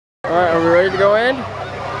Alright, are we ready to go in?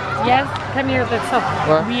 Yes, come here.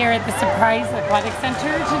 We are at the Surprise Aquatic Center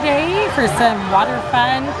today for some water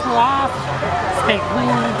fun, cool off, stay cool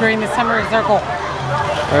during the summer circle.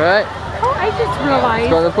 Alright. Oh, I just realized.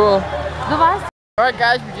 Let's go in the pool. The last. Alright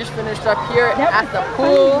guys, we just finished up here at the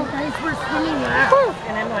pool. You guys were swimming out.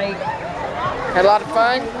 And I'm like. Had a lot of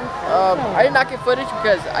fun. I did not get footage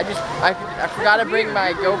because I forgot to bring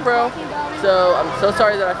my GoPro. So I'm so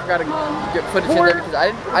sorry that I forgot to get footage in there because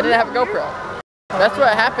I didn't have a GoPro. That's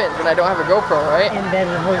what happens when I don't have a GoPro, right? And then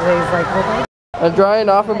Jose's like, well, I'm drying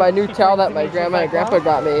off of my new towel that my grandma and grandpa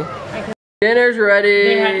got me. Dinner's ready.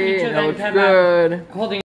 It looks good.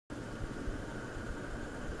 Holding.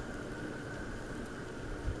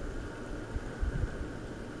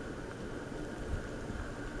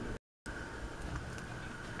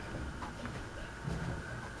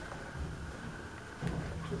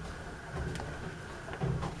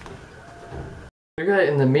 Look at it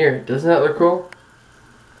in the mirror. Doesn't that look cool?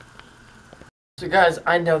 So guys,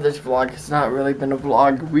 I know this vlog has not really been a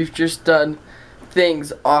vlog. We've just done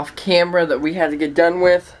things off camera that we had to get done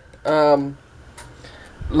with.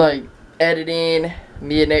 Like editing.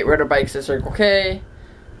 Me and Nate rode our bikes at Circle K,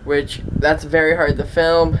 which that's very hard to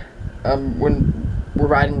film when we're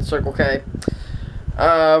riding the Circle K.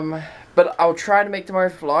 But I'll try to make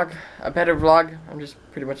tomorrow's vlog a better vlog. I'm just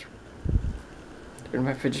pretty much doing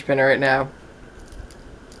my fidget spinner right now.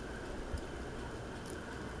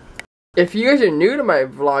 If you guys are new to my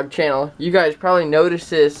vlog channel, you guys probably noticed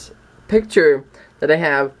this picture that I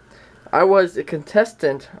have. I was a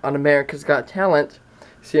contestant on America's Got Talent.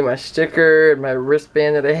 See my sticker and my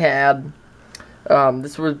wristband that I had.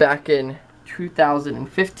 This was back in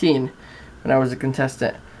 2015 when I was a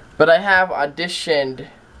contestant. But I have auditioned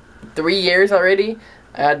 3 years already.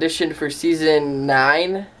 I auditioned for season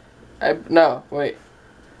 9. I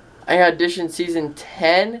auditioned season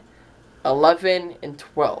 10, 11, and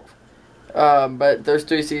 12. But those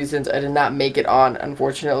 3 seasons I did not make it on,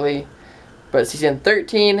 unfortunately. But season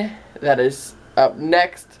 13, that is up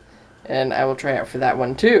next, and I will try out for that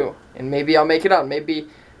one too. And maybe I'll make it on. Maybe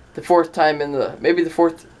the fourth time in the maybe the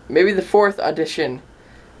fourth audition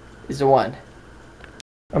is the one.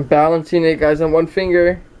 I'm balancing it, guys, on one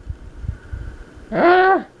finger.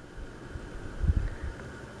 Ah!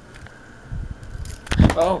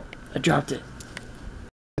 Oh, I dropped it.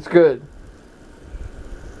 It's good.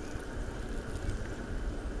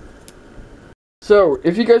 So,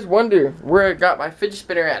 if you guys wonder where I got my fidget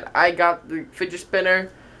spinner at, I got the fidget spinner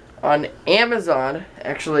on Amazon.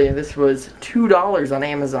 Actually, this was $2 on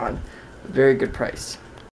Amazon. Very good price.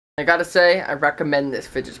 I gotta say, I recommend this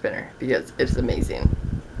fidget spinner because it's amazing.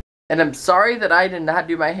 And I'm sorry that I did not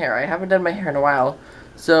do my hair. I haven't done my hair in a while,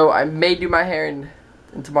 so I may do my hair in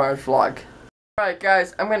tomorrow's vlog. Alright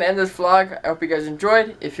guys, I'm gonna end this vlog. I hope you guys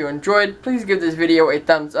enjoyed. If you enjoyed, please give this video a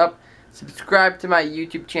thumbs up. Subscribe to my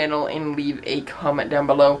YouTube channel and leave a comment down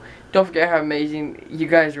below. Don't forget how amazing you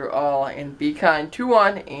guys are all, and be kind to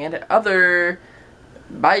one and other.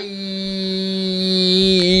 Bye.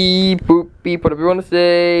 Boop, beep, whatever you want to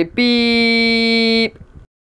say. Beep.